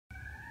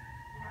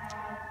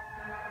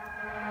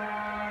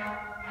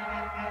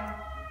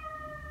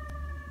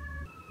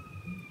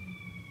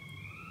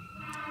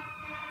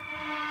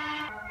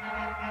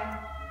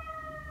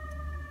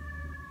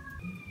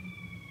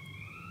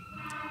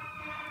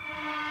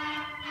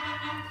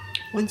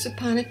Once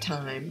upon a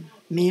time,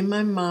 me and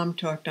my mom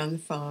talked on the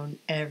phone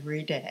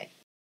every day.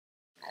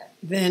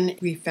 Then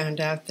we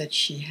found out that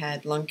she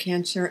had lung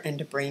cancer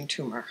and a brain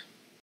tumor.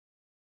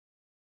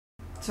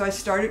 So I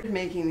started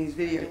making these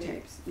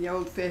videotapes, the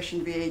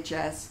old-fashioned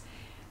VHS.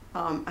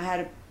 I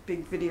had a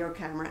big video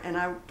camera, and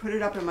I would put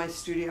it up in my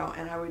studio,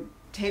 and I would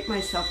tape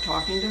myself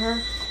talking to her.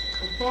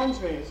 The phone's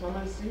ringing, so I'm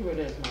going to see who it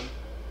is, Mom.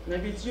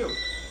 Maybe it's you.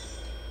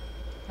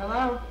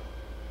 Hello?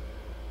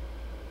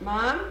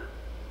 Mom?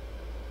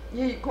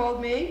 Yeah, you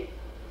called me?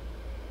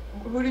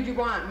 Who did you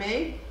want,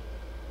 me?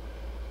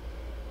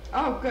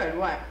 Oh, good,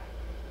 what?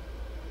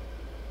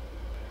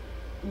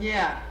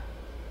 Yeah.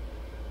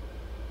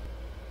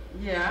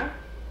 Yeah.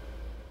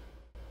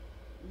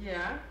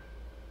 Yeah.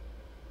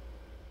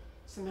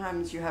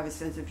 Sometimes you have a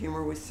sense of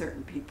humor with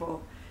certain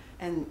people,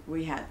 and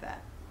we had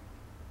that.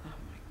 Oh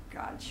my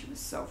God, she was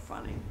so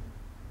funny.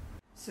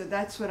 So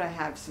that's what I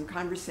have, some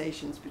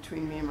conversations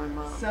between me and my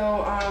mom.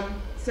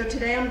 So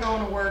today I'm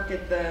going to work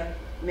at the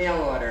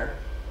mail order,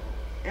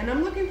 and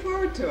I'm looking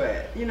forward to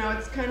it. You know,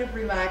 it's kind of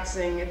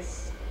relaxing.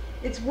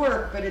 It's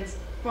work, but it's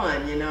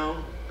fun, you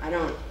know. I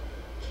don't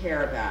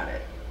care about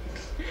it.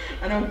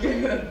 I don't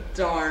give a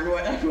darn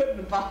what I put in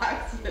the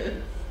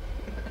boxes.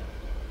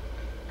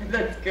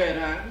 That's good,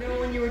 huh? You know,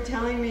 when you were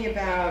telling me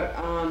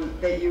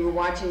about that you were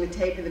watching the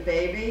tape of the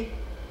baby,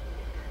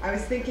 I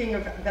was thinking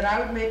of that I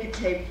would make a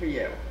tape for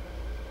you,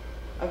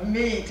 of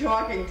me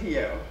talking to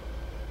you.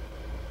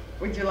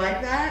 Would you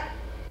like that?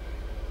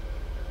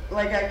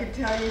 Like I could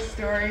tell you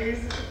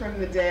stories from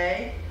the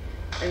day,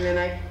 and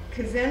then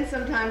because then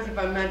sometimes if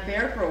I'm not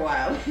there for a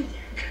while, you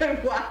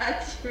could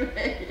watch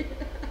me.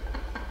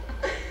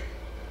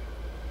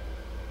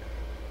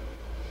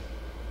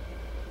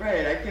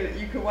 Right,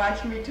 you could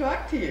watch me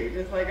talk to you,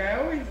 just like I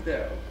always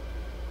do.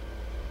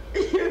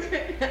 You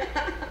could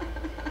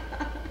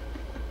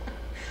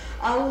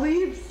I'll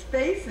leave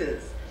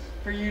spaces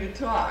for you to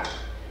talk,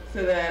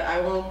 so that I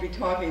won't be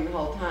talking the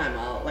whole time.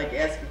 I'll like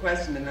ask a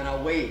question and then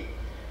I'll wait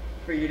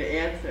for you to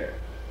answer.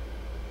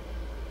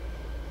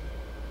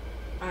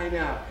 I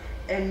know.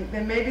 And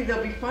then maybe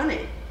they'll be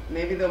funny.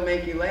 Maybe they'll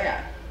make you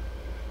laugh.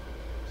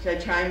 Should I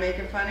try and make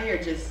it funny or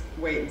just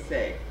wait and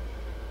see?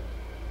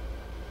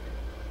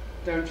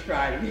 Don't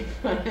try to be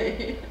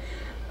funny.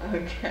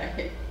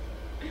 Okay.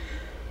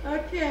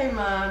 Okay,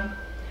 Mom.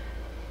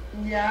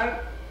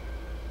 Yep.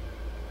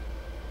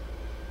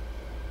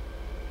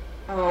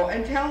 Oh,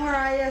 and tell her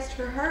I asked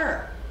for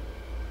her.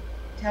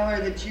 Tell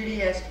her that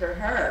Judy asked for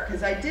her,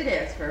 because I did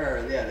ask for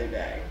her the other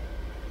day.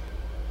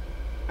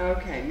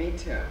 Okay, me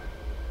too.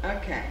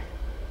 Okay.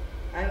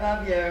 I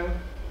love you.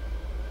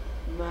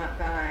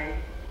 Bye.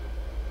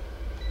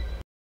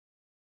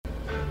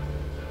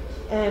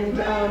 And,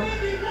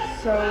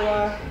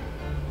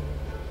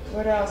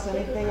 what else?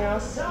 Anything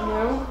else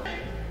new?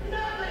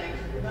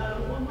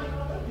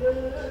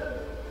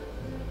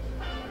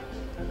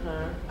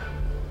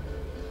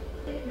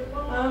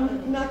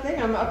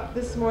 Nothing. I'm up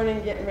this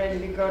morning getting ready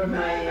to go to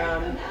my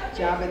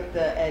job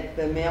at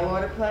the mail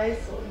order place.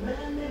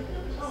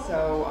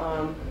 So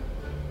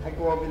I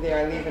go over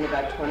there. I leave in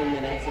about 20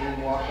 minutes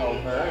and walk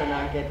over, and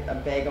I get a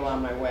bagel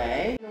on my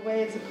way. In a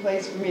way, it's a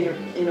place for me to,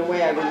 in a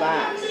way, I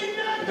relax.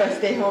 If I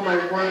stay home, I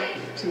work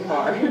too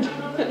hard.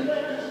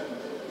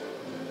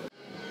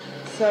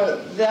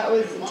 So that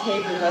was the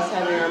tape of us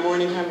having our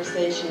morning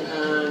conversation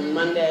on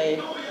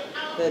Monday,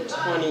 the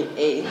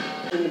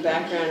 28th. In the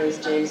background was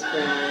James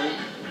Brown.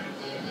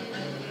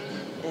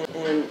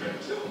 And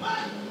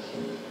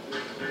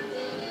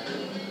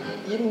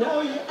you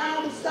know you're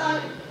out of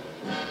sight.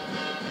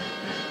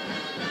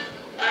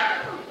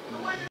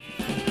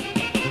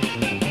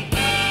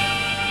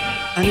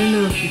 I don't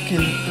know if you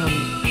can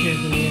hear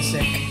the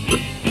music.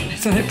 I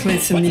thought I'd play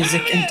some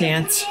music and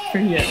dance for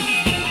you.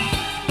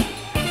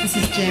 This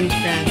is James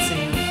Brown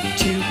saying,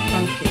 too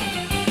funky.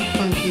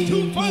 Funky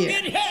in here.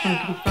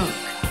 Funky funk.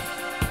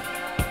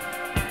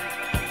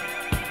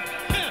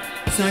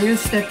 So I'm going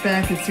to step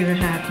back and see what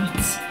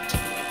happens.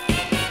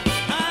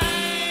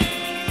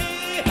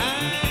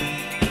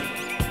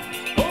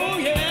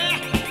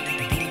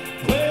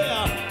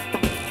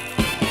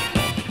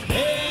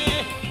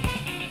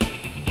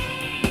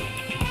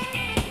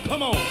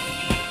 Come on.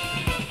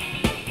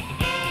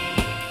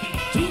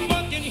 Too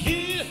much in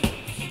here.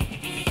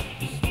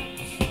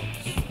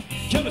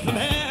 Give me some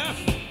hair.